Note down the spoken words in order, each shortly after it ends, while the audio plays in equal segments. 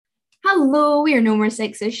Hello, we are No More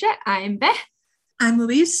Sexist Shit. I'm Beth, I'm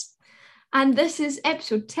Louise. and this is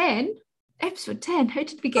episode 10. Episode 10, how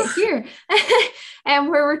did we get here? Where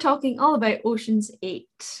we're talking all about Ocean's 8.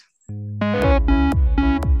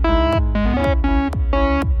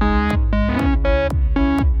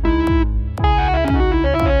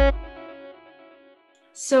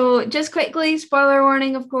 So just quickly, spoiler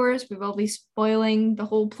warning, of course, we will be spoiling the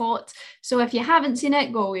whole plot. So if you haven't seen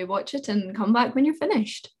it, go away, watch it, and come back when you're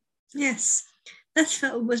finished. Yes, this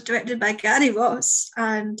film was directed by Gary Ross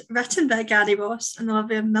and written by Gary Ross and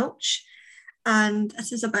Olivia Milch. And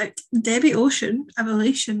it is about Debbie Ocean, a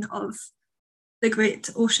relation of the great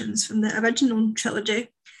Oceans from the original trilogy.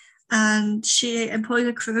 And she employed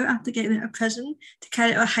a crew after getting out of prison to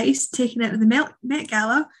carry out a heist taken out of the Met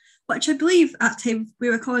Gala, which I believe at the time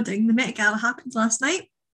we're recording, the Met Gala happened last night.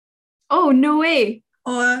 Oh, no way.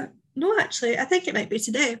 Or, no, actually, I think it might be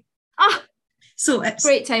today. Ah, so it's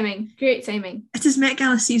great timing. Great timing. It is Met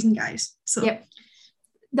Gala season, guys. So yep.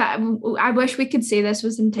 That I wish we could say this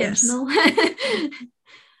was intentional. Yes.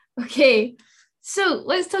 Okay, so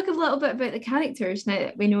let's talk a little bit about the characters now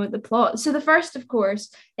that we know the plot. So the first, of course,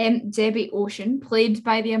 Debbie Ocean, played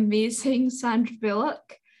by the amazing Sandra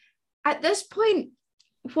Bullock. At this point,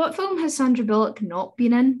 what film has Sandra Bullock not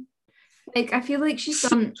been in? Like, I feel like she's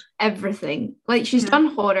done everything. Like, she's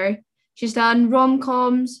done horror, she's done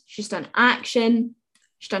rom-coms, she's done action,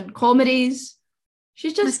 she's done comedies.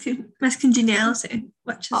 She's just Miss Congeniality,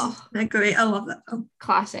 which is great. I love that film.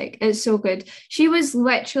 Classic. It's so good. She was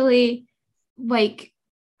literally like,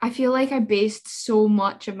 I feel like I based so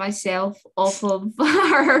much of myself off of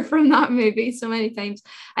her from that movie so many times.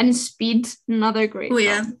 And Speed, another great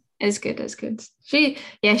film. It's good.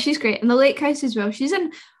 She's great. And The Lake House as well.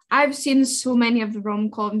 I've seen so many of the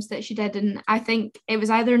rom-coms that she did, and I think it was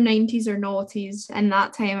either 90s or noughties, and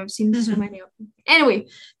that time I've seen so many of them. Anyway,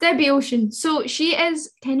 Debbie Ocean. So she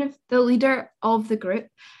is kind of the leader of the group,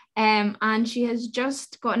 and she has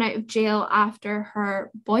just gotten out of jail after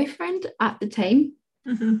her boyfriend at the time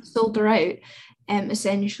sold her out,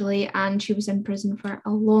 essentially, and she was in prison for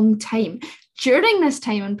a long time. During this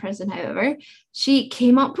time in prison, however, she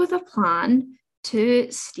came up with a plan to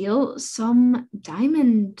steal some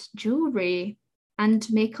diamond jewelry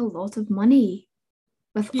and make a lot of money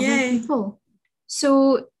with other people.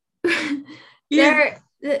 So the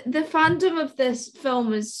fandom of this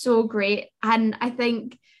film is so great, and I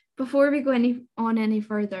think before we go any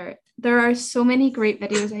further, there are so many great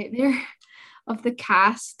videos out there of the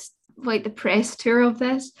cast, like the press tour of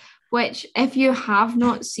this, which if you have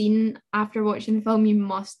not seen after watching the film, you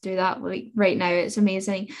must do that like right now. It's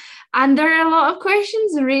amazing. And there are a lot of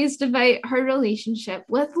questions raised about her relationship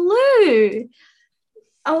with Lou.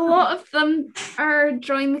 A lot of them are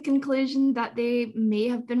drawing the conclusion that they may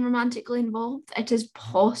have been romantically involved. It is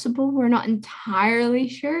possible. We're not entirely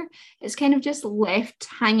sure. It's kind of just left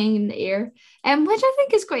hanging in the air, which I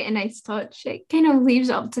think is quite a nice touch. It kind of leaves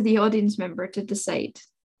it up to the audience member to decide.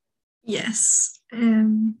 Yes.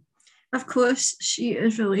 Of course, she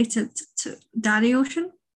is related to Danny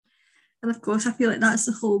Ocean. And of course, I feel like that's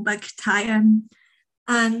the whole big tie-in.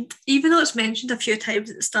 And even though it's mentioned a few times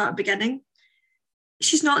at the start beginning,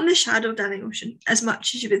 she's not in the shadow of Danny Ocean as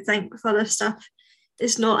much as you would think with other stuff.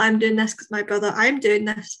 It's not, I'm doing this because my brother, I'm doing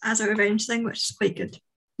this as a revenge thing, which is quite good.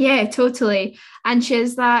 Yeah, totally. And she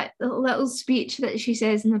has that little speech that she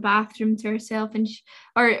says in the bathroom to herself and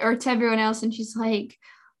or to everyone else, and she's like,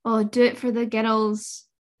 oh, do it for the girls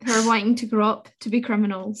who are wanting to grow up to be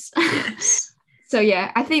criminals. Yes. So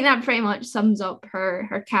yeah, I think that pretty much sums up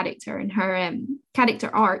her character and her character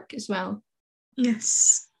arc as well.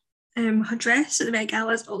 Yes. Her dress at the Met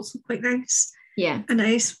Gala is also quite nice. Yeah. A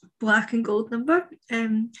nice black and gold number.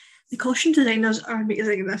 The costume designers are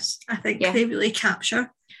amazing in this. I think they really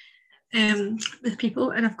capture the people.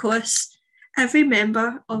 And of course, every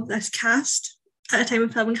member of this cast at the time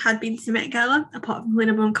of filming had been to the Met Gala, apart from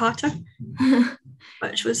Helena Bonham Carter,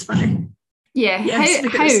 which was funny. Yeah, yes,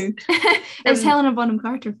 how? It's Helena Bonham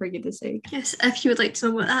Carter, for goodness sake. Yes, if you would like to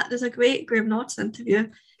know about that, there's a great Graham Norton interview.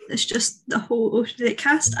 It's just the whole Ocean's 8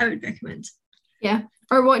 cast, I would recommend. Yeah,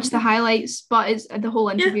 or watch the highlights, but the whole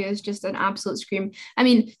interview is just an absolute scream. I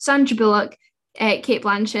mean, Sandra Bullock, Cate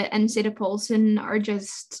Blanchett and Sarah Paulson are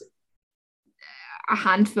just a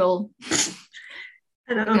handful.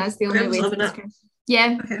 I don't know. That's the only way to describe it.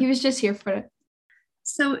 Yeah, okay. He was just here for it.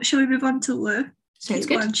 So, shall we move on to Lou? Sounds Cate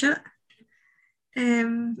good. Blanchett.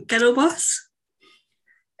 Girl boss.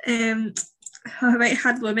 Her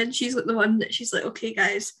right-hand woman, she's like the one that she's like, okay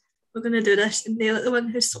guys, we're going to do this, and they're like the one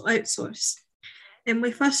who's outsourced. And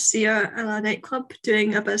we first see her at a nightclub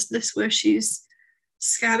doing a business where she's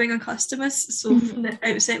scamming her customers. So from the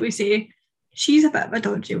outset, we say she's a bit of a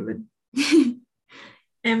dodgy woman.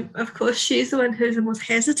 Of course, she's the one who's the most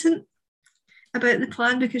hesitant about the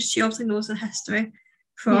plan because she obviously knows the history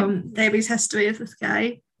from Debbie's history of this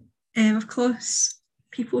guy. Of course,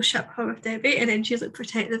 people ship her with Debbie, and then she's like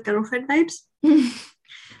protective girlfriend vibes.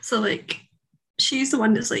 So like, she's the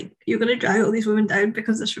one that's like, you're going to drag all these women down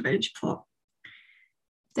because this revenge plot.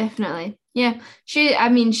 Definitely. Yeah.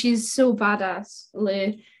 She's so badass,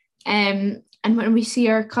 Lou. And when we see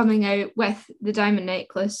her coming out with the diamond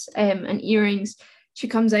necklace and earrings, she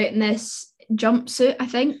comes out in this jumpsuit, I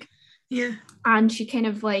think. Yeah. And she kind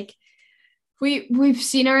of like, we've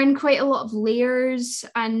seen her in quite a lot of layers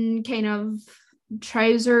and kind of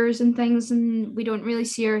trousers and things, and we don't really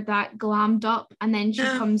see her that glammed up. And then she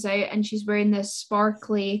comes out and she's wearing this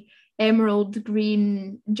sparkly emerald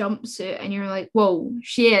green jumpsuit, and you're like, whoa,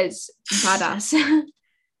 she is badass.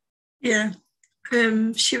 Yeah.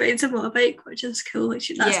 She rides a motorbike, which is cool. Like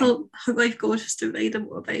that's how her life goes, is to ride a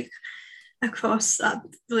motorbike across that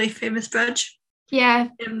really famous bridge. Yeah.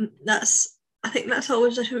 I think that's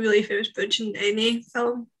always like a really famous bridge in any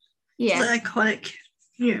film. Yeah. It's like iconic.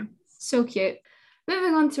 Yeah. So cute.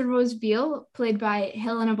 Moving on to Rose Beale, played by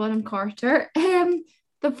Helena Bonham Carter.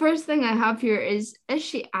 The first thing I have here is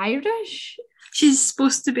she Irish? She's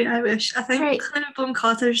supposed to be Irish. I think Helena Bonham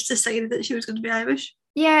Carter's decided that she was going to be Irish.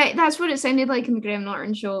 Yeah, that's what it sounded like in the Graham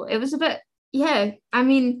Norton show. It was a bit,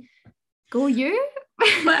 go you.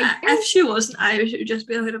 But if she wasn't Irish, it would just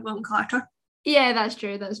be Helena Bonham Carter. Yeah, that's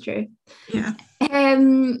true. Yeah.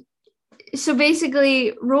 So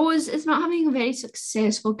basically, Rose is not having a very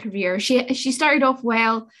successful career. She started off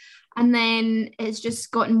well, and then it's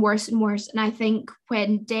just gotten worse and worse. And I think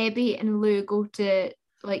when Debbie and Lou go to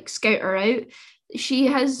like scout her out, she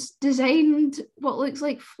has designed what looks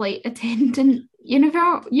like flight attendant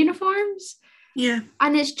uniforms. Yeah.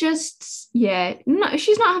 And it's just,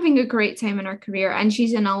 she's not having a great time in her career, and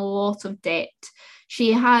she's in a lot of debt.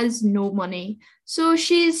 She has no money. So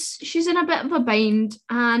she's in a bit of a bind,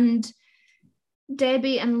 and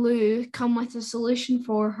Debbie and Lou come with a solution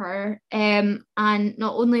for her. And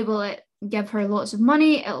not only will it give her lots of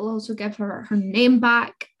money, it'll also give her name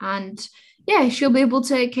back, and she'll be able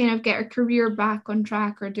to kind of get her career back on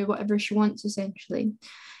track or do whatever she wants, essentially.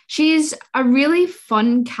 She's a really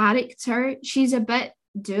fun character. She's a bit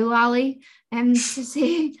doolally, to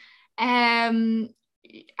say.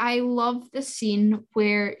 I love the scene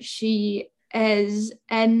where she is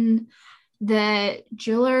in the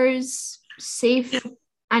jeweler's safe,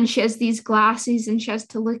 and she has these glasses, and she has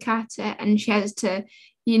to look at it, and she has to,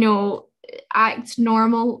 act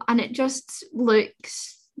normal, and it just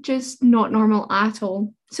looks just not normal at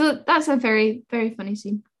all. So that's a very, very funny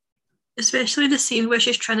scene. Especially the scene where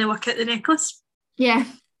she's trying to work out the necklace. Yeah.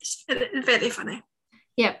 It's very funny.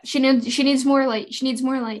 Yeah. She needs more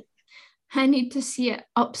light. I need to see it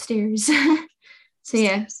upstairs. So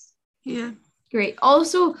yeah. Yeah. Great.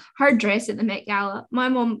 Also, her dress at the Met Gala. My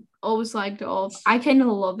mom always liked it off. I kind of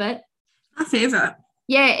love it. My favourite.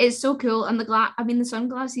 Yeah, it's so cool. And the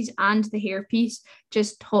sunglasses and the hairpiece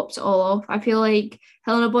just tops it all off. I feel like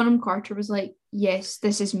Helena Bonham Carter was like, yes,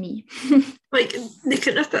 this is me. Like, they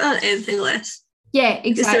couldn't have put on anything less. Yeah,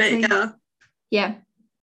 exactly. Yeah.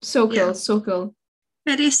 So cool, Yeah. so cool.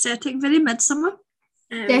 Very aesthetic, very Midsummer.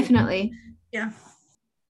 Definitely. Yeah.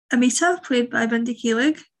 Amita, played by Mindy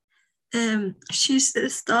Kaling. She's at the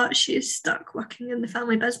start, she's stuck working in the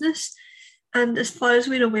family business. And as far as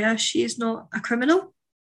we're aware, she's not a criminal.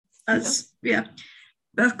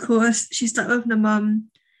 But of course, she's stuck with her mum,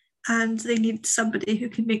 and they need somebody who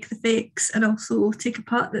can make the fakes and also take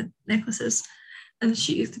apart the necklaces. And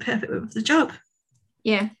she's the perfect one for the job.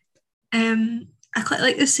 Yeah. I quite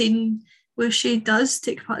like the scene where she does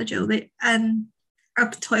take apart the jewellery in a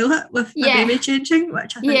toilet with a baby changing,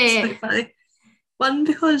 which I think is quite funny. One,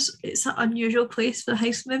 because it's an unusual place for a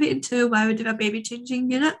heist movie, and two, why would you have a baby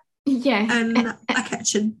changing unit? Yeah. In a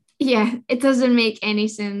kitchen. Yeah, it doesn't make any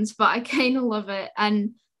sense, but I kind of love it.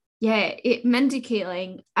 And Mindy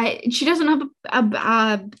Kaling, she doesn't have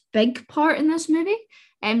a big part in this movie.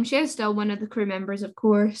 She is still one of the crew members, of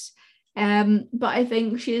course. But I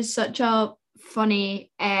think she is such a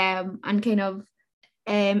funny and kind of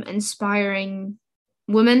inspiring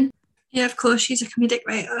woman. Yeah, of course, she's a comedic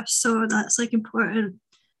writer, so that's like important.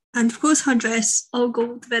 And of course, her dress, all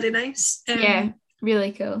gold, very nice.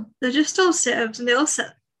 Really cool. They're just all set-ups, and they all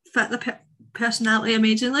fit the personality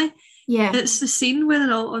amazingly. Yeah. It's the scene where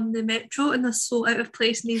they're all on the metro and they're so out of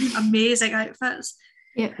place in these amazing outfits.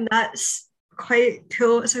 Yeah. And that's quite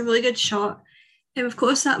cool. It's a really good shot. And of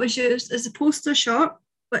course, that was used as a poster shot,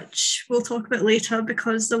 which we'll talk about later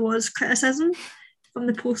because there was criticism. from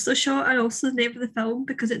the poster shot and also the name of the film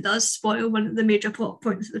because it does spoil one of the major plot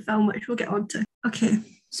points of the film, which we'll get onto. Okay.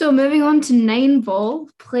 So moving on to Nine Ball,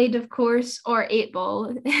 played of course, or Eight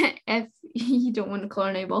Ball, if you don't want to call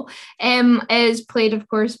her Nine Ball, is played of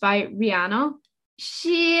course by Rihanna.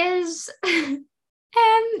 She is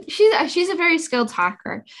she's a very skilled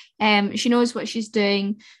hacker. She knows what she's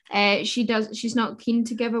doing. She's not keen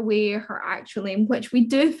to give away her actual name, which we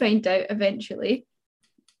do find out eventually.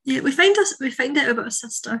 Yeah, we find out about her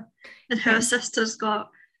sister and how her sister's got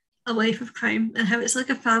a life of crime and how it's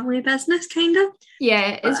like a family business kind of.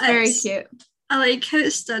 Yeah, it's very cute. I like how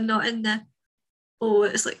it's done not in the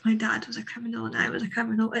it's like my dad was a criminal and I was a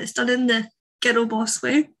criminal. It's done in the girl boss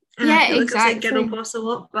way. And yeah, I feel exactly. Like I say girl boss a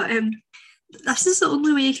lot, but this is the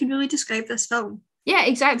only way you can really describe this film. Yeah,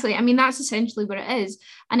 exactly. I mean, that's essentially what it is.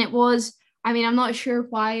 And it was, I mean, I'm not sure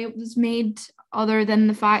why it was made other than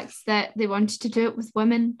the fact that they wanted to do it with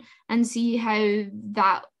women and see how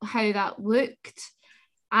that looked.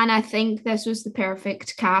 And I think this was the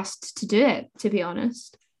perfect cast to do it, to be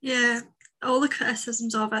honest. Yeah, all the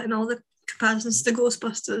criticisms of it and all the comparisons to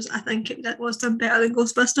Ghostbusters, I think it was done better than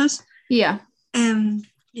Ghostbusters. Yeah.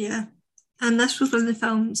 Yeah. And this was one of the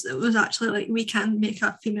films that was actually like, we can make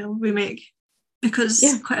a female remake because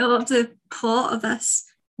quite a lot of the plot of this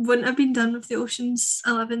wouldn't have been done with the Ocean's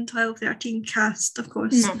 11, 12, 13 cast, of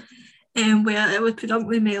course, where it was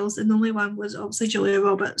predominantly males and the only one was obviously Julia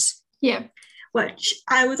Roberts. Yeah. Which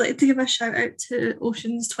I would like to give a shout out to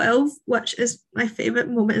Ocean's 12, which is my favourite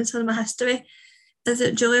moment in cinema history, is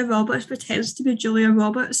that Julia Roberts pretends to be Julia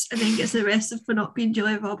Roberts and then gets arrested for not being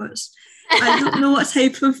Julia Roberts. I don't know what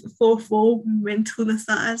type of faux mentalness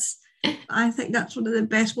that is. I think that's one of the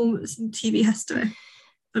best moments in TV history,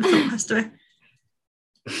 in film history.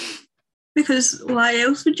 Because why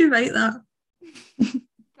else would you write that?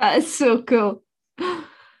 That is so cool.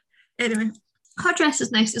 Anyway, her dress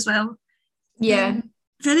is nice as well. Yeah.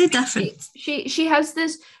 Very different. She has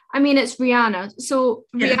this, I mean, it's Rihanna. So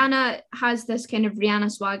Rihanna has this kind of Rihanna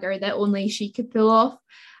swagger that only she could pull off.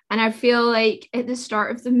 And I feel like at the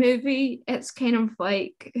start of the movie, it's kind of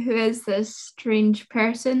like, who is this strange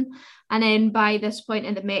person? And then by this point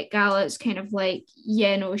in the Met Gala, it's kind of like,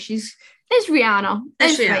 yeah, no, it's Rihanna.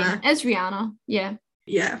 It's Rihanna. Yeah.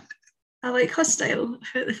 Yeah. I like her style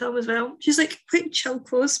throughout the film as well. She's like quite chill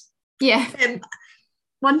clothes. Yeah.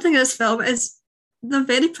 One thing in this film is they're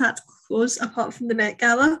very practical clothes apart from the Met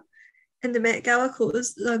Gala. And the Met Gala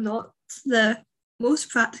clothes, they're not the most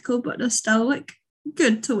practical, but they're still like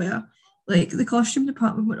good to wear. Like the costume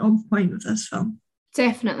department went on point with this film.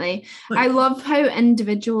 Definitely. I love how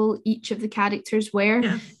individual each of the characters were.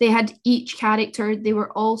 Yeah. They had each character, they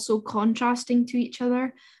were all so contrasting to each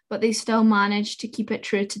other, but they still managed to keep it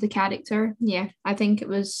true to the character. Yeah, I think it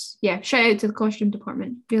was, shout out to the costume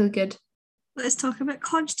department. Really good. Let's talk about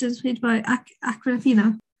Constance, played by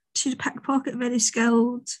Awkwafina. She's a pickpocket, very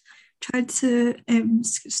skilled, tried to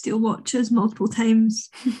steal watches multiple times.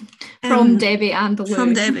 From Debbie and the Lou.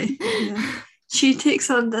 From Debbie, yeah. She takes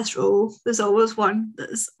on this role. There's always one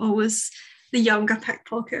that's always the younger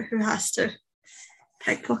pickpocket who has to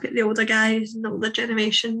pickpocket the older guys and the older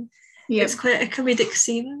generation. Yep. It's quite a comedic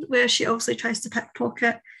scene where she obviously tries to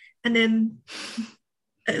pickpocket and then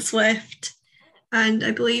it's left. And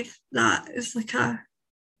I believe that is like a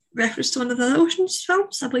reference to one of the other Ocean's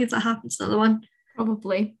films. I believe that happens to the other one.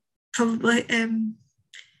 Probably. But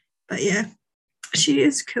yeah, she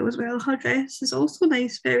is cool as well. Her dress is also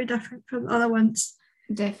nice, very different from the other ones.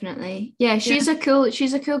 Definitely. Yeah, she's a cool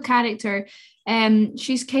character.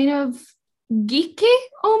 She's kind of geeky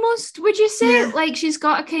almost, would you say? Yeah. Like she's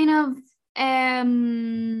got a kind of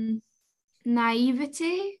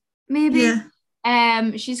naivety, maybe. Yeah.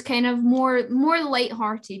 She's kind of more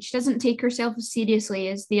lighthearted. She doesn't take herself as seriously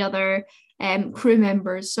as the other crew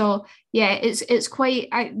members. So yeah, it's quite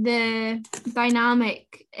the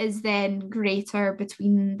dynamic is then greater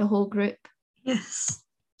between the whole group. Yes.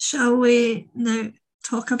 Shall we now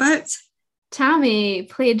talk about Tammy,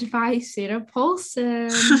 played by Sarah Paulson?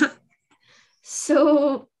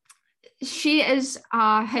 So she is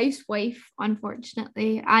a housewife,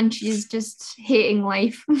 unfortunately, and she's just hating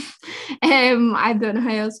life. I don't know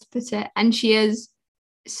how else to put it. And she is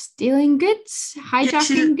stealing goods,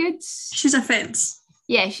 hijacking goods. She's a fence.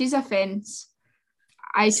 Yeah, she's a fence.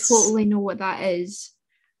 I totally know what that is.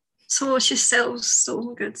 So she sells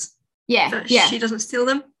stolen goods. Yeah, but yeah. She doesn't steal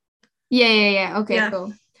them. Yeah. Okay,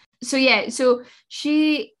 cool. So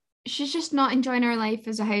she's just not enjoying her life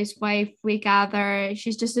as a housewife, we gather.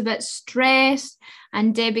 She's just a bit stressed,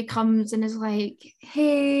 and Debbie comes and is like,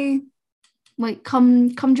 hey, like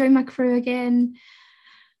come join my crew again.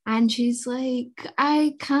 And she's like,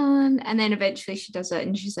 I can. And then eventually she does it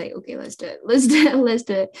and she's like, okay, let's do it. Let's do it. Let's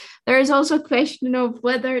do it. There is also a question of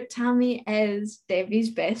whether Tammy is Debbie's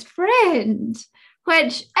best friend,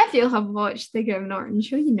 which if you have watched the Graham Norton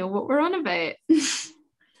show, you know what we're on about.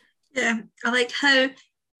 Yeah, I like how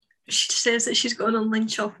she says that she's got an online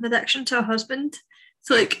shopping addiction to her husband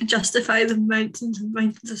to like justify the mountains and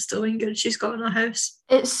mountains of stolen goods she's got in her house.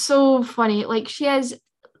 It's so funny. Like she has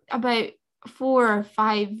about 4 or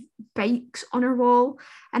 5 bikes on her wall,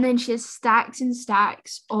 and then she has stacks and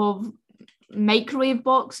stacks of microwave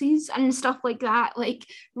boxes and stuff like that. Like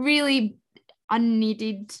really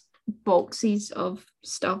unneeded boxes of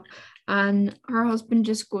stuff. And her husband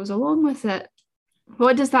just goes along with it.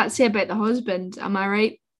 What does that say about the husband? Am I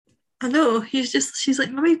right? I know, she's like,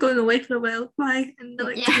 Mummy's going away for a while. Why? And they're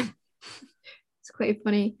like, Yeah. It's quite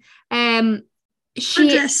funny. her She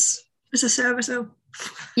dress is a service though.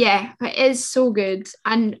 Yeah, it is so good.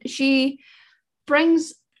 And she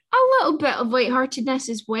brings a little bit of lightheartedness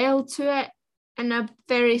as well to it in a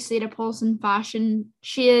very Sarah Paulson fashion.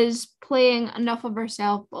 She is playing enough of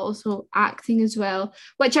herself, but also acting as well,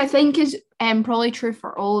 which I think is probably true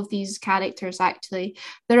for all of these characters, actually.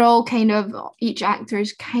 They're all kind of, each actor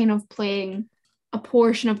is kind of playing a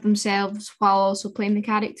portion of themselves while also playing the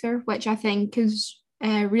character, which I think is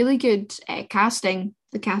really good casting,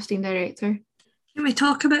 the casting director. Can we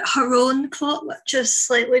talk about her own plot, which is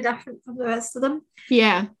slightly different from the rest of them?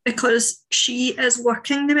 Yeah. Because she is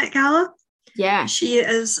working the Met Gala. Yeah. She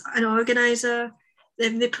is an organizer.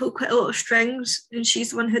 Then they pull quite a lot of strings, and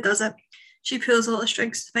she's the one who does it. She pulls a lot of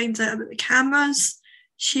strings, finds out about the cameras.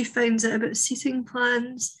 She finds out about seating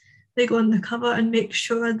plans. They go undercover and make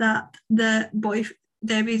sure that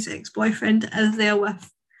Debbie's ex-boyfriend is there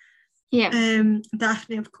with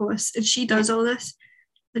Daphne, of course, and she does all this.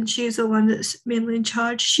 And she's the one that's mainly in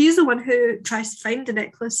charge. She's the one who tries to find the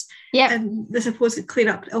necklace and the supposed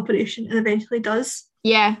clean-up operation, and eventually does.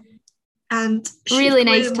 Yeah. And she's really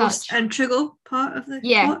nice the touch. Most integral part of the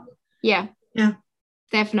plot. Yeah.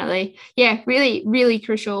 Definitely. Yeah, really, really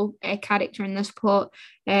crucial character in this plot.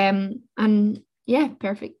 And yeah,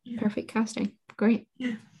 perfect casting. Great.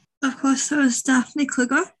 Yeah. Of course, there was Daphne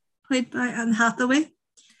Kluger, played by Anne Hathaway.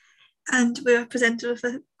 And we were presented with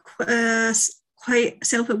a quite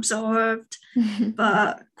self-absorbed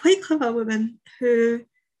but quite clever woman who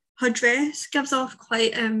her dress gives off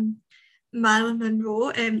quite Marilyn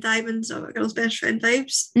Monroe Diamonds Are a Girl's Best Friend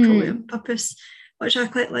vibes, probably on purpose, which I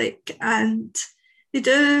quite like. And they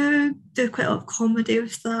do quite a lot of comedy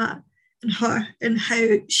with that and her and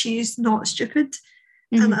how she's not stupid.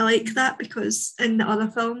 And I like that, because in the other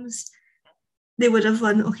films they would have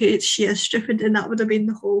won, okay, she is stupid, and that would have been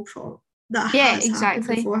the whole plot that has happened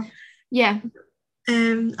before. Yeah.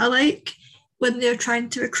 I like when they're trying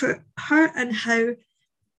to recruit her and how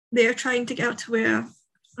they're trying to get her to wear,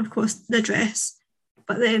 of course, the dress,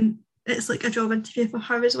 but then it's like a job interview for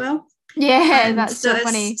her as well. Yeah, and that's so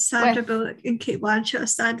funny. Sandra Bullock and Kate Blanchett are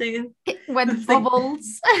standing with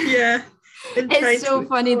bubbles. Yeah. It's so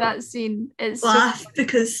funny, that scene. It's laugh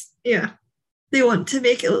because they want to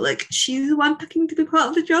make it look like she's the one picking to be part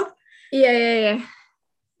of the job. Yeah.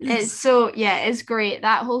 It's great,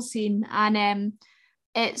 that whole scene, and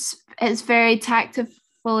it's very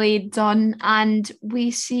tactfully done, and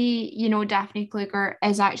we see, Daphne Kluger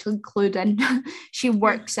is actually clued in. She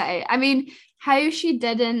works at it. I mean, how she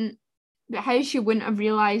wouldn't have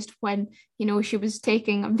realized when she was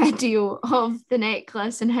taking a video of the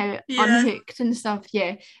necklace and how it unhooked and stuff.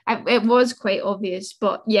 It was quite obvious,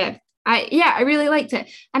 but I really liked it,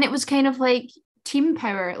 and it was kind of like team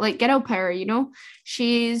power, like girl power.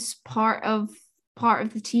 She's part of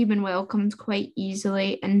the team and welcomed quite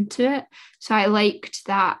easily into it, so I liked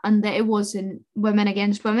that, and that it wasn't women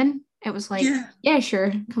against women. It was like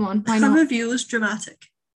sure, come on, why not? Her reveal is dramatic.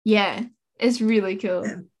 It's really cool.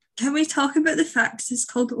 Can we talk about the fact it's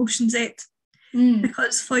called Ocean's 8?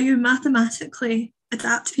 Because for you mathematically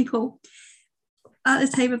adapt people, at the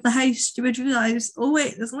time of the heist, you would realise, oh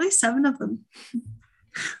wait, there's only 7 of them.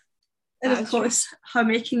 And of course, her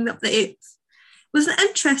making up the 8th was an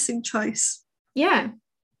interesting choice. Yeah.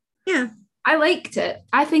 I liked it.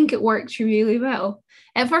 I think it worked really well.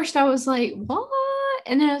 At first I was like, what?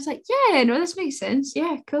 And then I was like, yeah, no, this makes sense.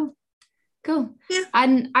 Yeah, cool. Yeah.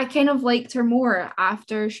 And I kind of liked her more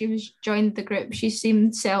after she was joined the group. She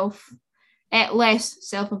seemed less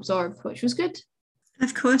self-absorbed, which was good.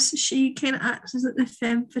 Of course, she kind of acts as the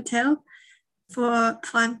femme fatale for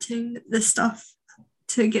planting the stuff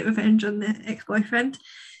to get revenge on the ex-boyfriend.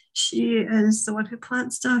 She is the one who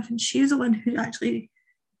plants stuff, and she's the one who actually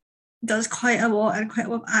does quite a lot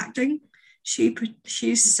of acting.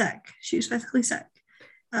 She's sick. She's physically sick.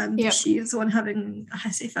 and Yep. she's the one having a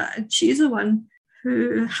hissy fit, and she's the one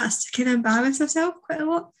who has to kind of embarrass herself quite a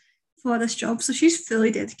lot for this job. So she's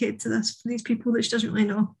fully dedicated to this for these people that she doesn't really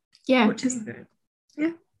know, Yeah. which is good.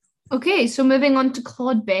 Yeah. Okay, so moving on to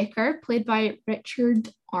Claude Becker, played by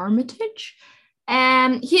Richard Armitage.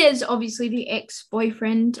 He is obviously the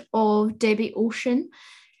ex-boyfriend of Debbie Ocean.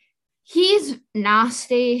 He's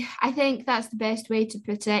nasty. I think that's the best way to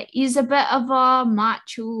put it. He's a bit of a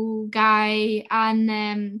macho guy,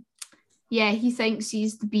 and yeah, he thinks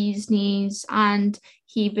he's the bee's knees, and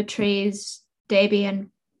he betrays Debbie and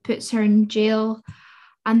puts her in jail,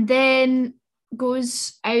 and then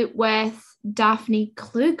goes out with Daphne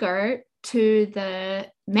Kluger to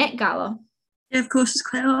the Met Gala. Yeah, of course, there's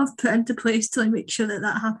quite a lot of put into place to like make sure that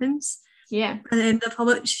that happens. Yeah. And then the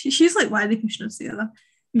public, she's like, why are they pushing us together?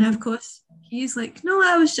 And of course, he's like, no,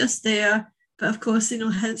 I was just there. But of course,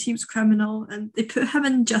 he was criminal, and they put him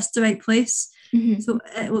in just the right place. Mm-hmm. So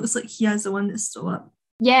it looks like he has the one that stole up.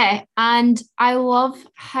 Yeah, and I love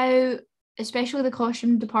how, especially the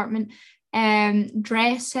costume department,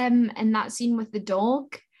 dress him in that scene with the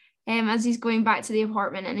dog, as he's going back to the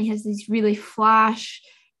apartment, and he has these really flash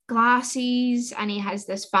glasses, and he has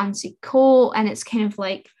this fancy coat, and it's kind of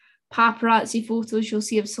like paparazzi photos you'll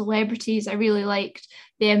see of celebrities. I really liked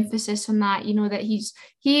the emphasis on that, that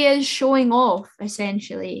he is showing off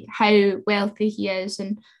essentially how wealthy he is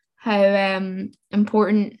and how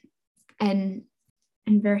important, in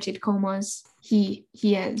inverted commas, he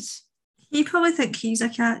is. You probably think he's a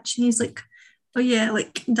catch, and he's like, oh yeah,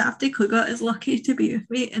 like Daphne Kluger is lucky to be with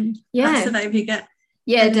me, and that's the vibe you get.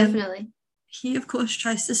 Yeah, and definitely. He of course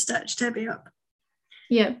tries to stitch Debbie up.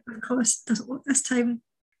 Yeah. Of course, doesn't work this time.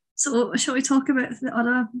 So shall we talk about the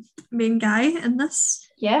other main guy in this?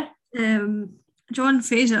 Yeah. John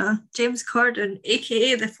Fraser, James Corden,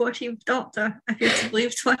 aka the 14th Doctor, if you're to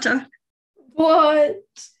believe Twitter. What?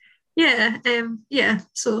 Yeah,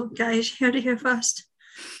 so guys, you heard it here first.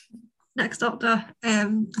 Next Doctor.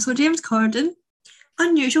 So James Corden,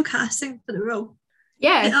 unusual casting for the role.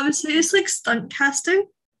 Yeah. I would say it's like stunt casting.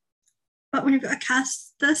 But when you've got a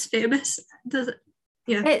cast this famous, does it?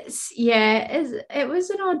 Yeah. It was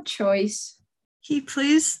an odd choice. He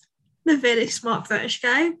plays the very smart British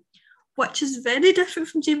guy, which is very different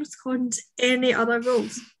from James Corden's any other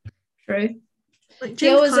roles. True. Like he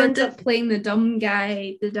always ends up playing the dumb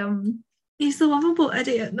guy, He's the lovable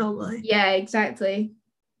idiot normally. Yeah, exactly.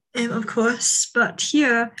 Of course, but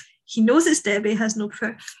here he knows it's Debbie, has no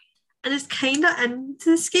proof, and is kind of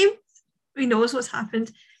into the scheme. He knows what's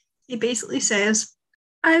happened. He basically says,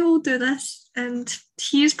 I will do this, and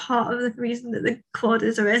he's part of the reason that the Claude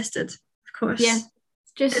is arrested, of course. Yeah,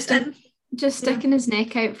 just sticking his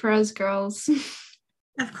neck out for us girls.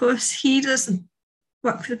 Of course, he doesn't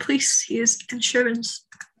work for the police. He is insurance,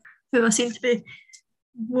 who seem to be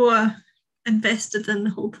more invested in the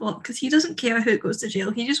whole plot, because he doesn't care who goes to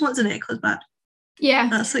jail. He just wants a necklace back. Yeah.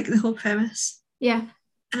 That's like the whole premise. Yeah.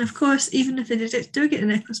 And of course, even if they do get the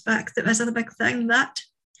necklace back, there is a big thing that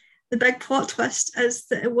the big plot twist is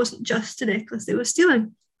that it wasn't just a necklace they were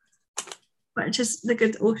stealing, which is the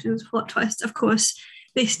good Ocean's plot twist. Of course,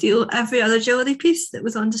 they steal every other jewellery piece that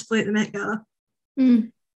was on display at the Met Gala.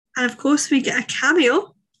 Mm. And of course, we get a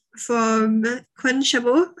cameo from Quinn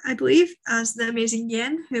Chabot, I believe, as the amazing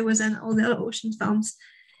Yen, who was in all the other Ocean's films.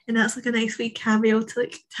 And that's like a nice wee cameo to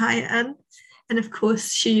like tie it in. And of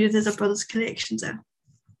course, she uses her brother's connections there.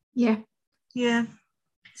 Yeah. Yeah.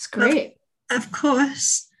 It's great. But of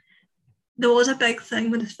course, there was a big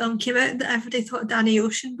thing when the film came out that everybody thought Danny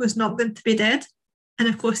Ocean was not going to be dead. And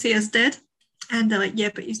of course, he is dead. And they're like, yeah,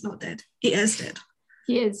 but he's not dead. He is dead.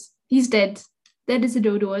 He is. He's dead. Dead as a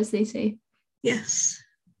dodo, as they say. Yes.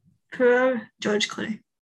 Poor George Clooney.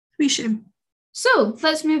 We shame. So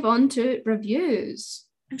let's move on to reviews.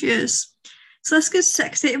 Reviews. So this gets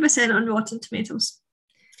 68% on Rotten Tomatoes.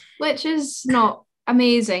 Which is not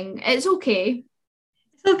amazing. It's okay.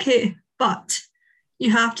 It's okay, but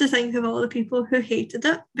you have to think of all the people who hated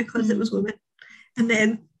it because it was women. And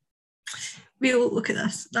then we'll look at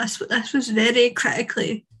this. This was very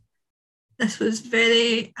critically. This was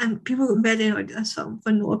very, and people got very annoyed at this film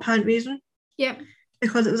for no apparent reason. Yep.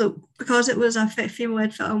 Because it was a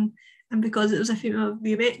female-led film, and because it was a female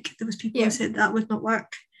remake, there was people who said that would not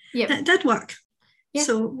work. Yep. And it did work. Yep.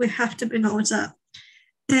 So we have to acknowledge that.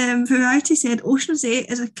 Variety said Ocean's 8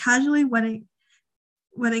 is a casually winning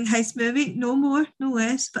heist movie, no more, no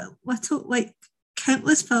less, but little like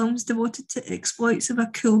countless films devoted to exploits of a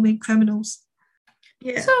cool main criminals.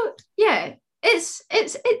 Yeah. So yeah, it's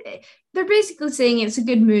they're basically saying it's a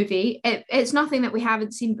good movie. It's nothing that we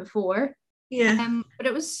haven't seen before. Yeah. But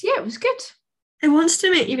it was good. it wants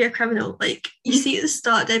to make you be a criminal. Like, you see at the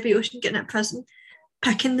start, Debbie Ocean getting out of prison,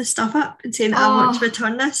 picking the stuff up and saying, I want to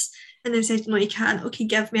return this. And then says, no, you can't. Okay,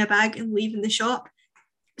 give me a bag and leaving the shop.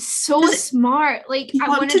 So smart. Like, I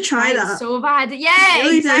want to try that so bad. Yeah,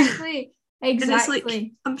 really exactly. Do. Exactly.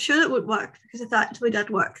 Like, I'm sure it would work, because if that actually did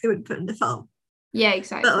work, they wouldn't put it in the film. Yeah,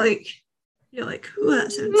 exactly. But like, you're like, oh,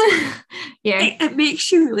 that sounds fun. Yeah. It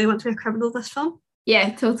makes you really want to be a criminal, this film.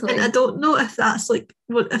 Yeah, totally. And I don't know if that's like,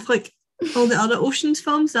 if like all the other Ocean's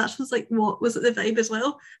films, that was like what was it, the vibe as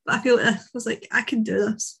well. But I feel like this was like, I can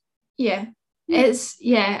do this. Yeah. It's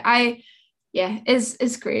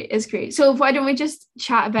great. It's great. So why don't we just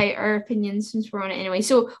chat about our opinions since we're on it anyway?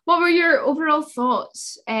 So what were your overall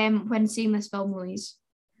thoughts when seeing this film, Louise?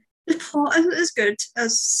 The plot isn't as good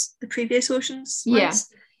as the previous Oceans ones.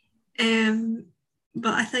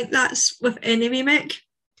 But I think that's with any remake.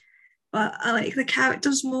 But I like the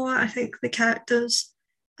characters more. I think the characters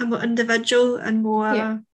are more individual and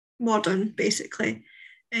more modern, basically.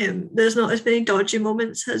 There's not as many dodgy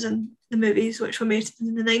moments as in the movies, which were made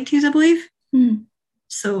in the 90s, I believe.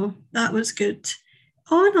 So that was good.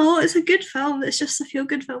 All in all, it's a good film. It's just a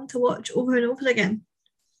feel-good film to watch over and over again.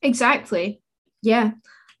 Exactly. Yeah.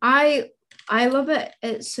 I love it.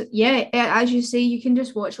 It's, as you say, you can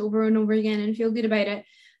just watch over and over again and feel good about it.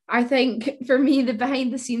 I think for me, the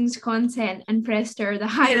behind the scenes content and Prester, the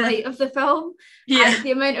highlight of the film.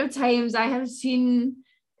 The amount of times I have seen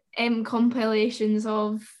compilations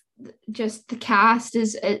of just the cast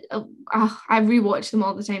is I rewatch them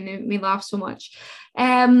all the time. They make me laugh so much.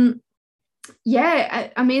 Amazing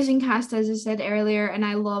cast, as I said earlier, and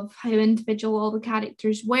I love how individual all the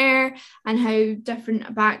characters were and how different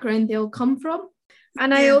a background they all come from.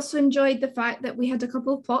 And I also enjoyed the fact that we had a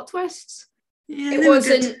couple of plot twists. It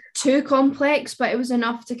wasn't too complex, but it was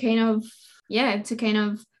enough to kind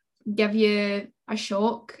of give you a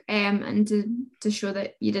shock and to show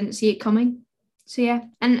that you didn't see it coming. So yeah,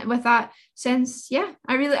 and with that sense,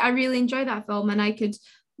 I really enjoyed that film, and I could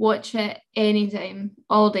watch it anytime,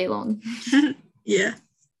 all day long. Yeah.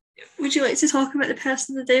 Would you like to talk about the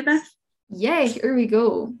person of the day, Beth? Yeah, here we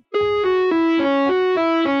go.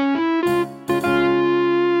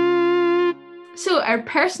 So our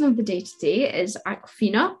person of the day today is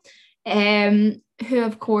Awkwafina, who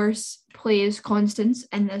of course plays Constance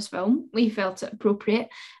in this film. We felt it appropriate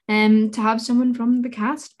to have someone from the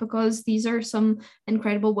cast because these are some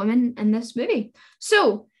incredible women in this movie.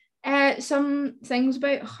 So some things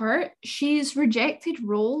about her. She's rejected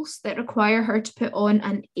roles that require her to put on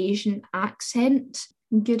an Asian accent.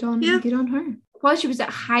 Good on her. While she was at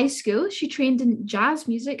high school, she trained in jazz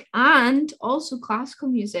music and also classical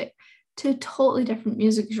music. Two totally different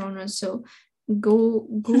music genres, so go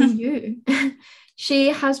you. She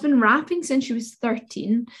has been rapping since she was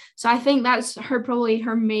 13, so I think that's probably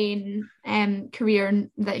her main career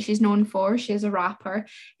that she's known for. She is a rapper,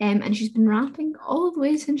 and she's been rapping all the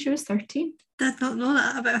way since she was 13. Did not know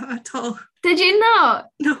that about her at all. Did you not?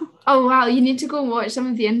 No. Oh wow, you need to go and watch some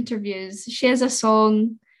of the interviews. She has a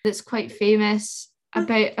song that's quite famous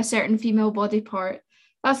about a certain female body part.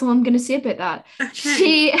 That's all I'm going to say about that. Okay.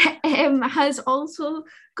 She has also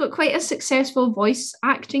got quite a successful voice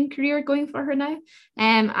acting career going for her now.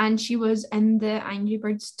 And she was in the Angry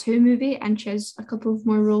Birds 2 movie, and she has a couple of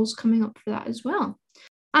more roles coming up for that as well.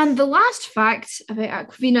 And the last fact about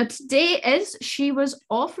Awkwafina today is she was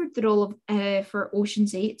offered the role of for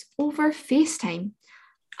Ocean's 8 over FaceTime.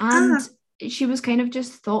 And she was kind of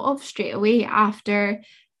just thought of straight away after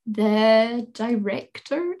the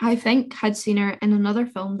director, I think, had seen her in another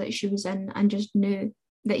film that she was in and just knew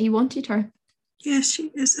that he wanted her. Yeah, she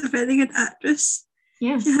is a very good actress.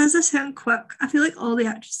 Yeah. She has a certain quirk. I feel like all the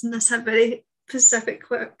actresses in this have very specific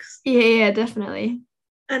quirks. Yeah, definitely.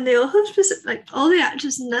 And they all have specific, like all the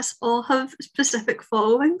actors in this all have specific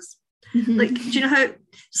followings. Mm-hmm. Like, do you know how,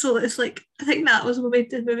 so it's like, I think that was what made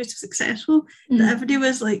the movie so successful, that everybody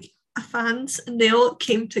was like fans and they all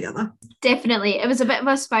came together. Definitely. It was a bit of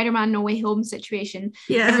a Spider-Man No Way Home situation.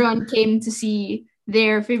 Yeah. Everyone came to see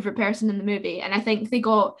their favourite person in the movie, and I think they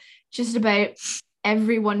got just about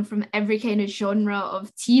everyone from every kind of genre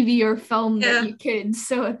of TV or film that you could.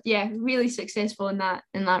 So yeah, really successful in that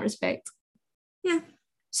respect. Yeah.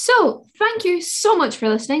 So thank you so much for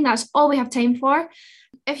listening. That's all we have time for.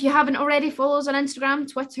 If you haven't already, follow us on Instagram,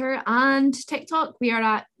 Twitter, and TikTok. We are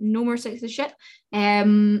at No More Sexist Shit.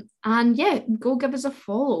 And yeah, go give us a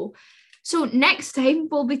follow. So next time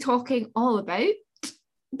we'll be talking all about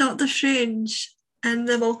Doctor Strange and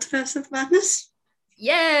the Multiverse of Madness.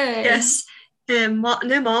 Yeah. Yes.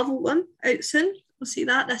 New Marvel one out soon. We'll see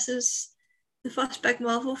that. This is the first big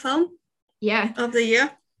Marvel film. Yeah. Of the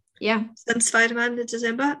year. Yeah. Since Spider-Man in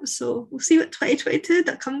December. So we'll see what 2022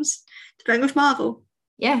 that comes to bring with Marvel.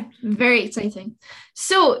 Yeah, very exciting.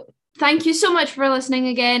 So thank you so much for listening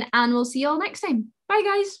again, and we'll see you all next time. Bye,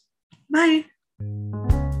 guys. Bye.